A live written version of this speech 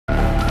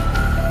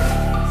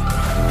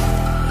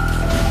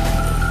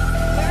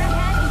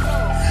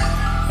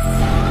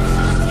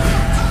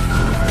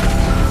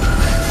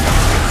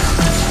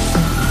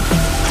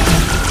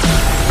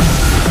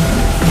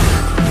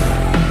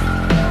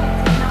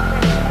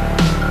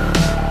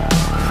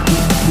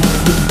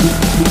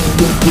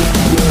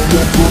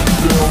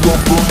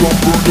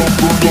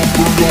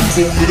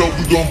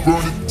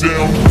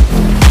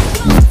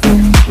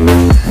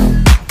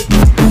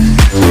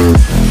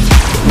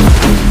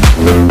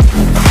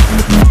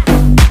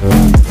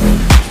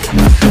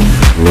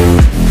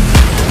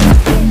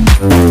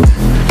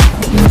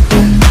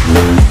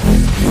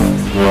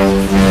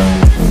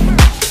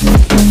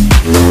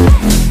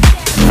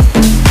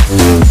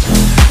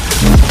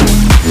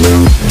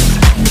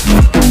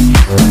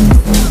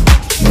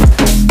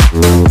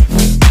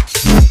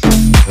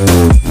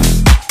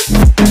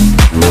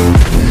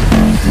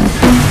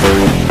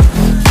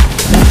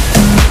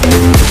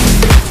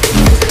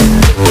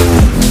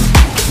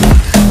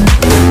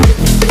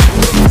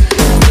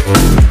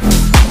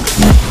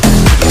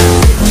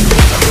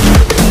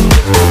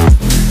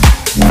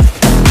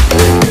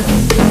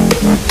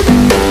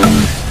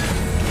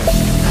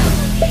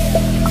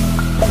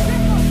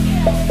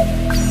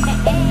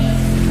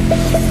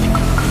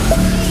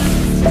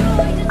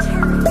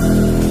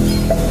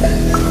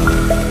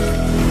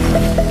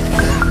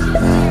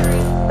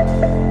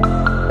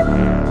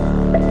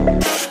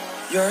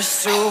You're a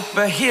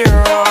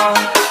superhero.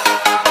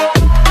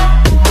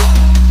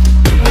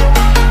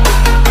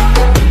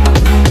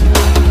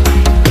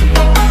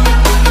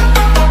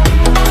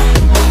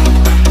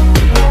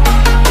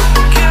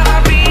 Can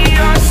I be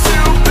your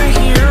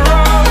superhero?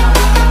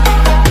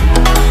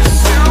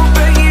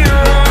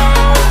 Superhero.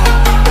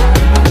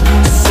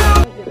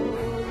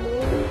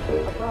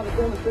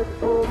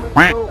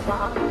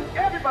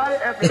 Everybody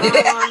asked me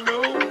how I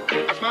know.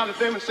 I smiled at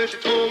them and said she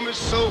told me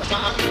so.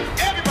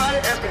 Everybody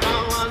asked me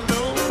how I know.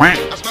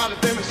 I smiled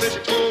at them and said she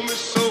told me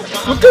so.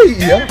 Okay,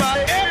 yeah.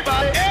 Everybody.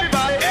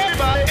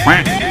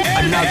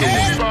 Another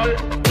one.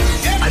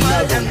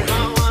 Another one.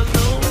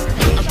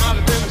 I smiled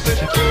at them and said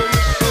she told me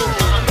so.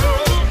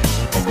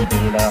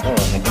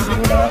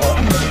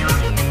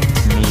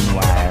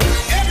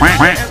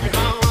 Meanwhile,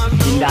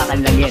 tindakan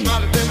lang yan.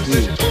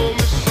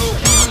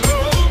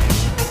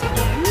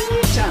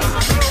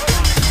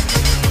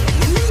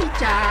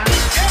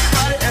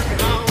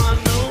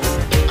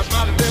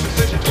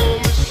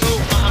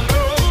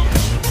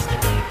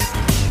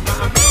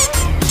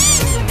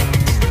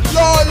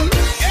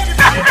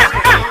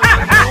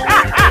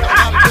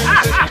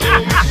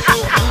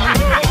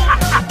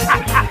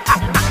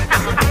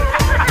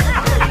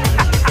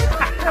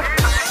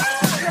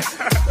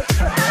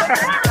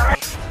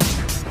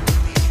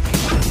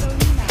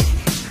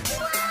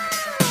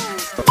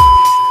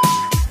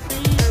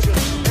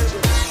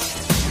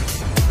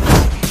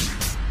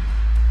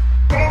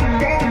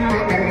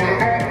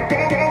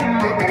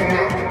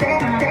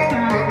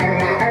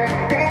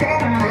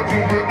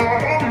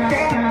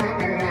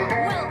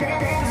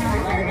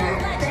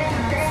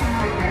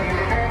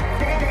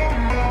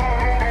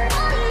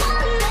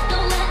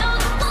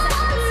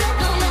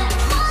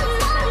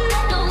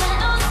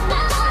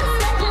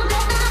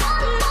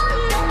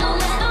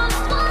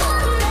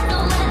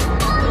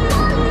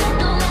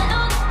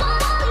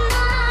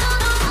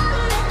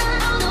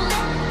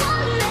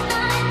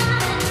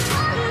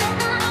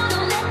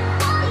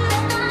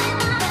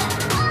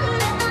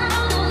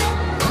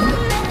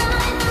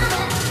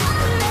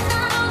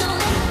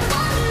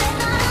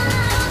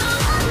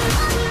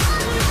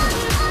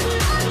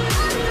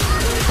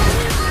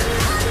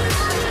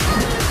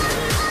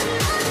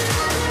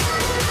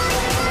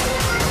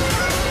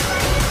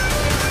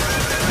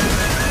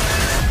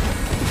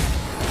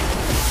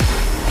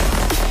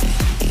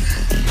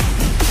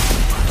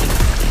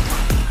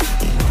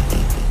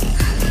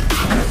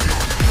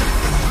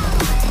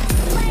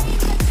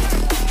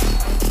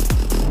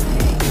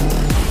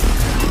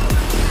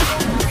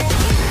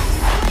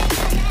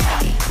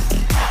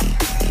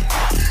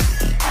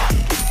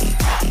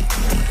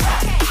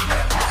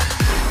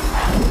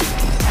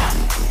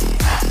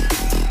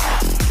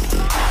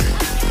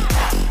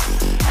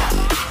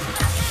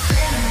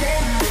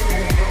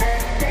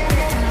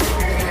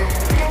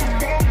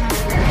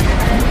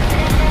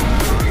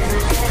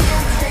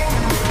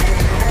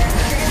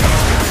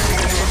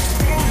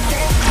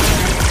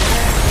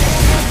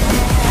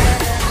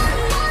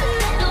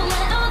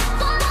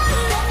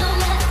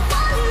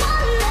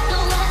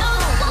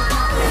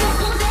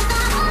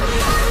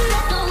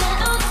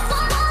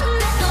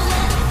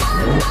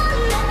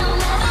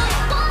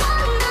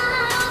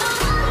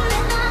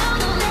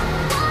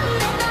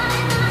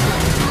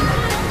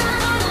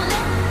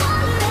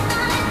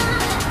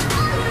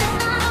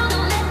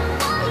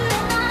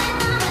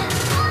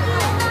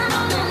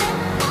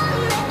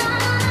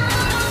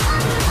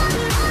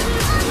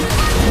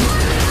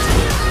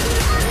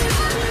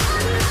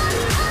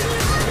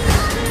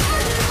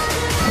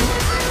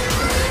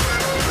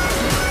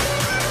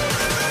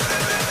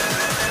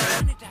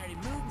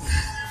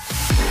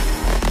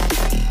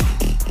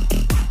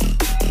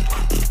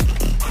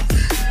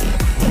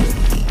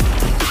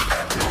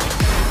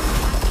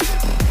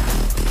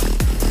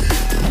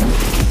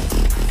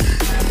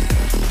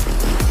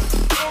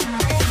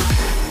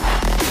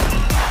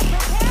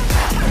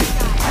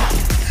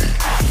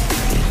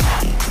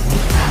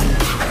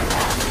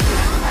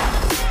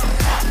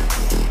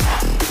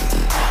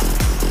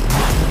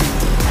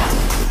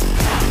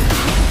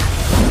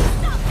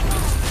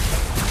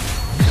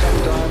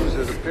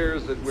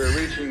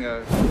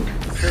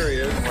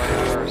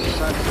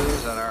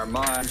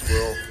 minds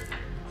will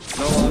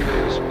no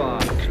longer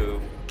respond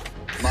to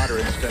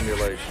moderate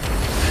stimulation.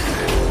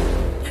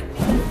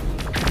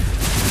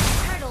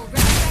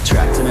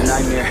 Trapped in a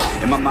nightmare,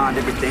 in my mind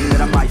everything that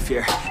I might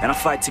fear, and I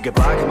fight to get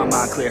by, get my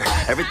mind clear.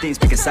 Everything's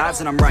picking sides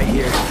and I'm right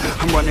here.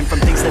 I'm running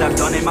from things that I've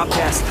done in my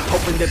past,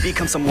 hoping to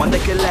become someone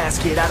that can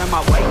last. Get out of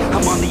my way,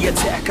 I'm on the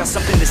attack. Got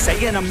something to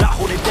say and I'm not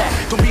holding back.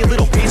 Don't be a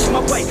little bitch in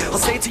my way, I'll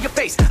say it to your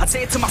face. I'd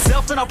say it to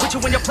myself, then I'll put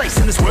you in your place.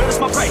 In this world is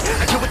my prey,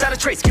 I kill without a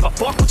trace. Give a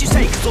fuck what you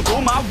say, cause I'll go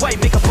my way.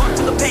 Make a buck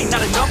to the pain,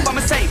 not enough, I'm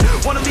insane.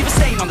 Wanna leave a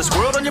stain on this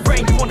world, on your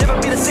brain. You won't never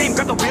be the same,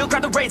 grab the wheel,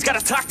 grab the reins.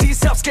 Gotta talk to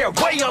yourself, scare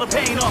away all the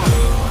pain.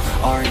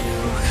 Are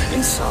you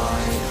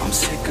inside? I'm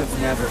sick of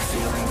never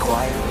feeling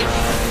quite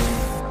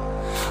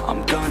right.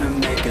 I'm gonna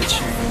make a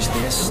change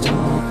this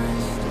time.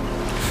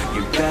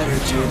 You better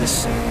do the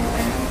same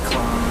and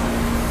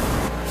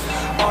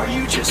climb. Are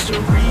you just a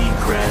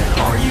regret?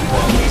 Are you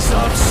always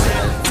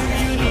upset? Do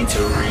you need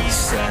to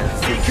reset?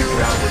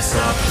 Figure out what's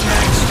up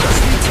next.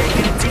 Just be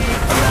taking a deep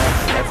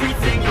breath.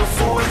 Everything you'll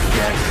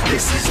forget.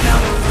 This is now a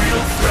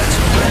real threat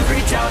to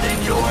every doubt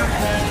in your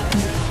head.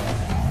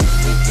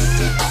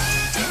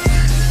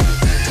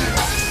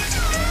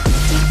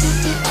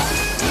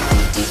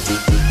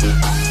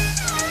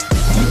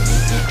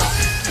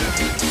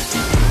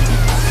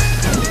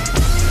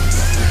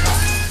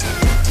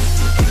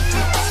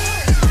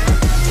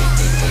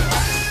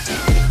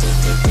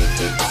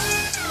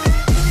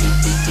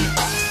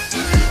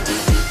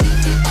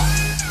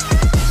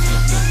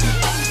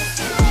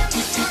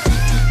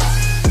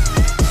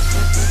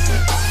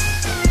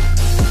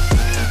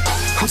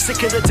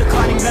 Sick of the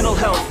declining mental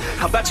health.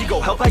 How about you go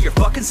help out your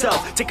fucking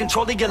self? Take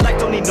control of your life,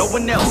 don't need no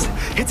one else.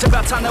 It's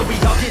about time that we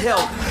all get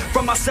help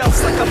from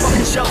ourselves, like a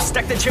fucking shelf.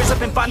 Stack the chairs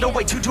up and find a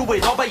way to do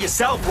it all by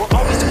yourself. We're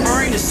always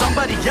deferring to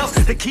somebody else.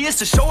 The key is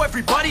to show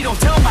everybody, don't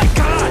tell. My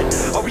God,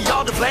 are we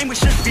all to blame? We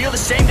should feel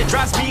ashamed. It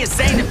drives me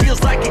insane. It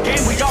feels like a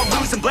game. We all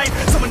lose and blame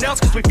someone else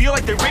cause we feel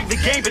like they rigged the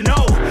game. But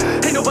no,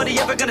 ain't nobody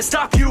ever gonna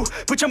stop you.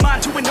 Put your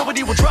mind to it,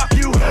 nobody will drop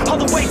you. All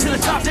the way to the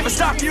top, never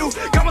stop you.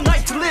 Got one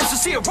life to live, so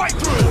see it right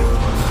through.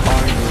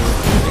 Are you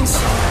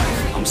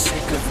inside? I'm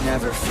sick of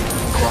never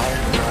feeling quite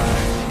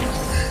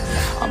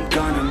right. I'm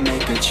gonna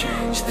make a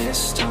change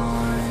this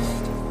time.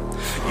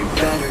 You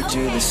better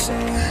do the same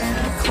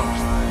and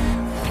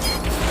climb.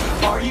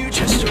 Are you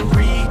just a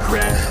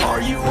regret?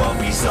 Are you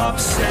always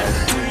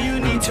upset? Do you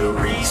need to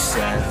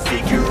reset?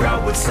 Figure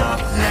out what's up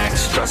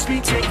next. Trust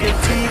me, take a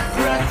deep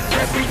breath.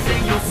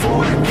 Everything you'll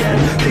forget.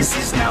 This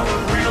is now a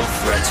real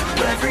threat to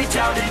every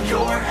doubt in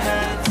your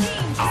head.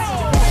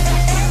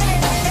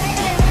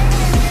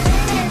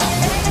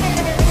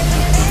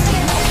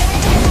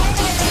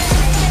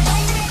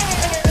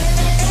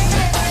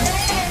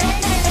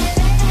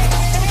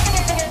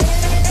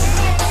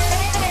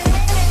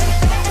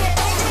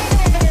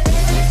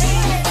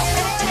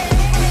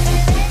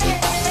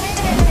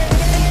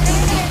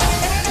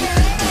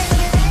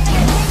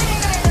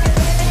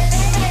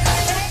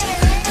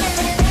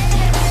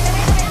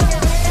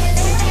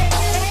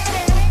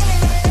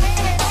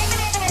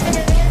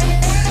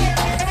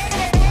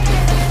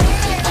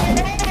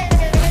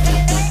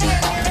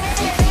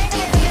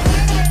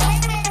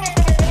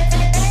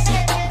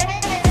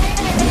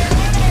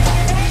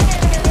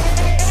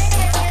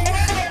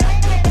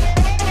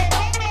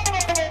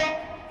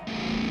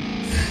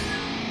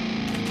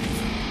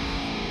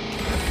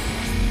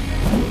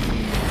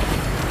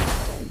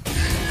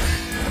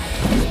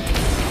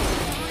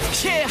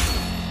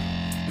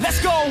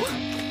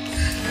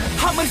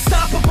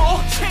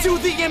 Do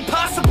the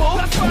impossible.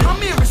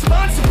 I'm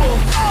irresponsible.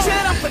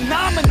 Yet I'm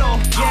phenomenal.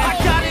 I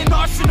got an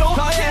arsenal.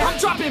 I'm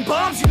dropping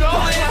bombs, you know.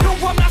 No,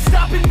 I'm not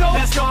stopping, no.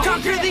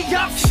 Conquer the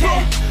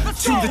obstacle.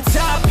 To the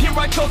top, here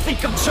I go,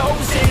 think I'm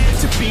chosen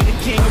to be the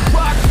king of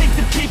rock, think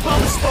the people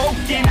have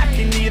spoken. I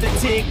can hear the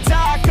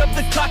tick-tock of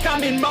the clock,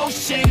 I'm in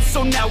motion.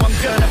 So now I'm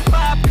gonna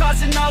pop,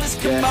 causing all this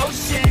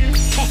commotion.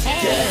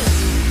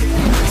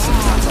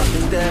 Sometimes I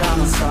think that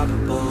I'm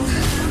unstoppable.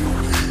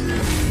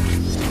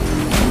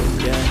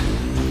 Yeah.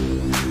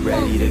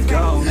 Ready to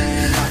go,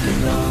 man, rock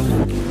and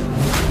roll.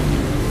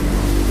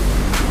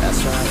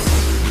 That's right.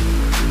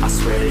 I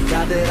swear to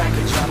God that I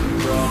could drop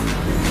and roll.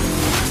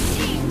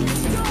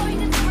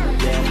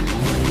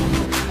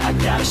 Yeah. I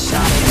got a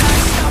shot and I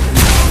ain't stopping,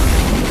 no.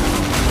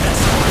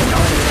 That's how I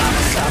know that I'm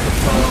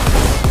unstoppable.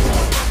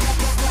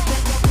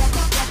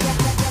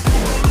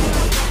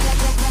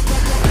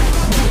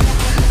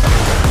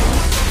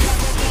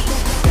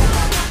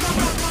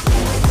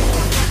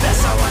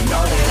 That's how I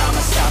know that I'm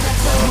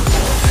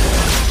unstoppable.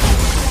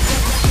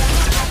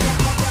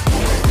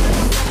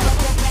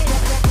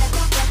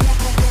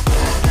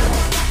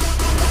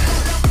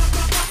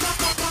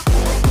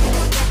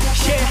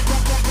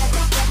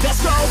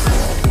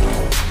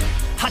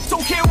 I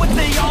don't care what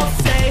they all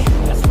say.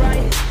 That's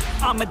right.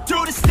 I'ma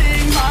do this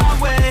thing my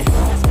way.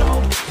 Let's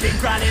go. Been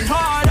grinding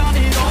hard on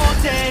it all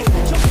day.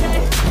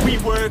 Okay. We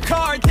work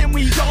hard, then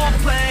we all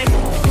play.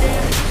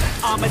 Yeah.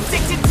 I'm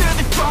addicted to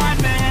the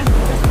grind, man.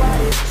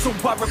 Right. So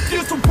I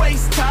refuse to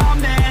waste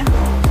time, man.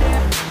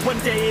 Yeah. One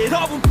day it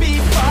all will be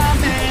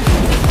fine, man.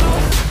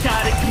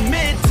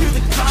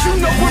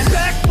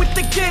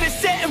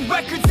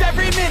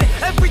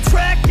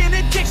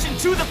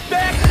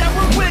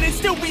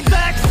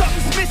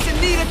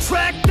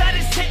 track that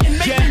is hitting,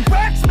 making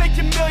racks,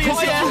 making millions.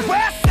 If you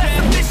ask, that's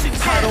a mission.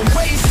 I don't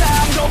waste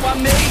time, no, I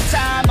make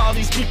time. All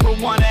these people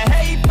wanna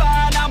hate,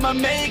 fine, I'ma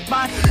make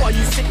mine. While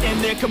you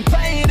sitting there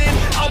complaining,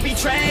 I'll be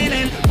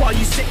training. While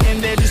you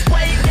sitting there just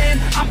waiting,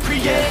 I'm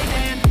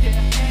creating.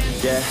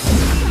 Yeah,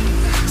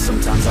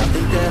 sometimes I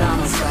think that I'm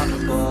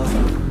unstoppable.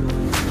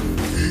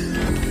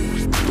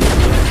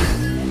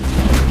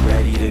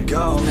 Ready to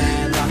go,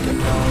 man, rock and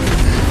roll.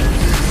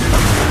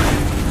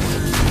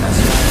 That's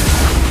right,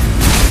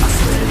 I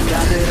swear to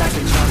God that I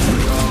can trust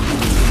and roll.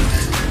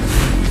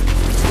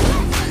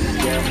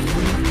 Yeah,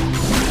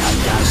 I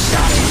got a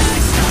shot and I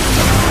ain't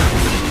stopping.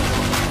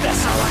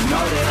 That's how I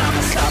know that I'm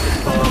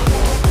unstoppable.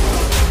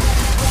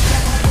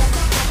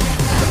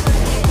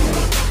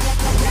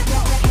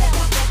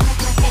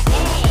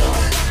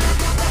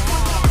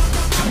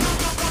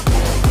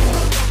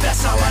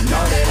 That's how I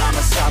know that I'm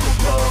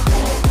unstoppable.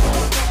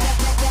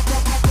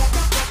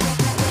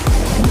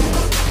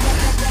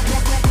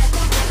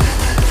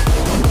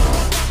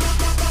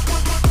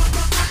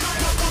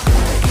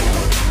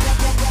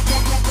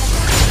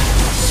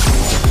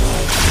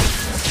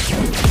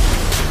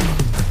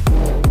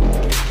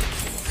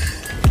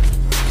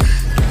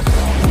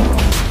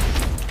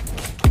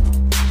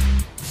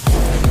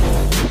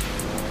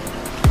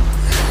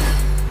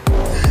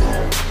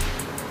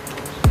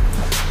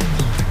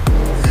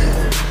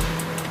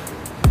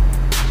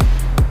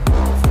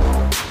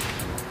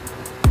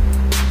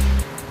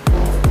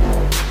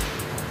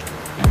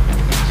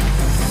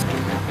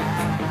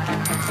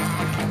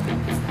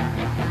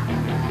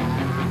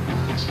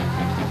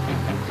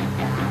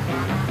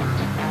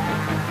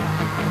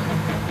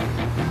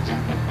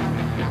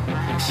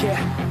 Yeah,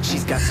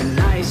 she's got some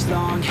nice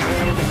long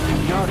hair,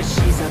 and you know that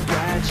she's a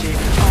bad chick.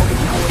 All the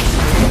boys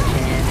here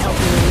can't help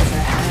her with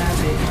a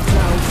habit.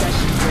 Clothes that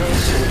she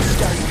wears, short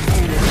skirt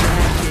and a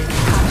jacket.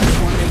 I just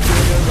wanna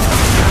get her all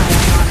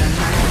night on a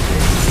magic.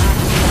 I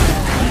just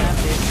wanna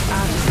have it,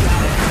 I just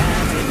gotta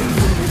have it. The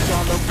rumors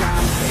all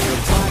around say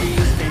her body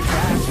is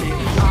fantastic.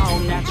 All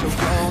natural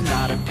gold,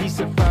 not a piece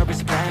of fur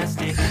is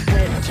plastic.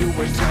 Head to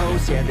her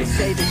toes, yeah, they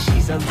say that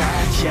she's a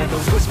latch. Yeah,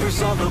 those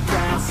whispers all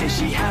around say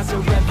she has a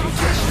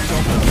reputation.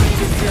 Don't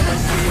believe it till I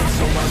see it,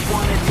 so I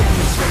want a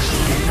demonstration.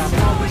 And I've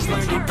always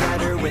learned it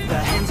better with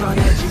a hands-on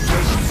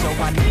education. So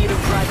I need a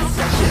private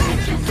session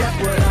if you get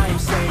what I am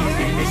saying.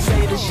 And they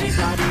say that she's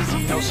not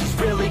easy, no, she's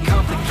really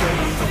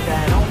complicated. But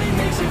that only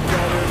makes it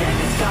better, and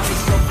it's got me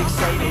so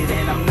fixated.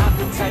 And I'm not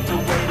the type to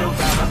wait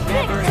around, I've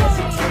never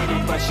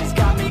hesitated. But she's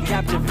got me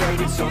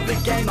captivated, so the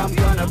game, I'm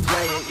gonna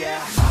play it,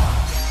 yeah.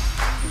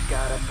 She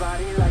got a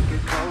body like a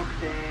coke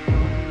thing.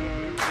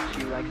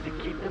 She likes to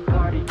keep the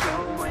party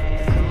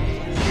going.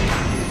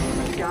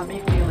 Got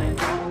me feeling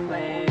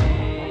lonely.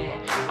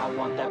 I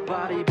want that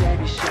body,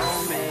 baby, show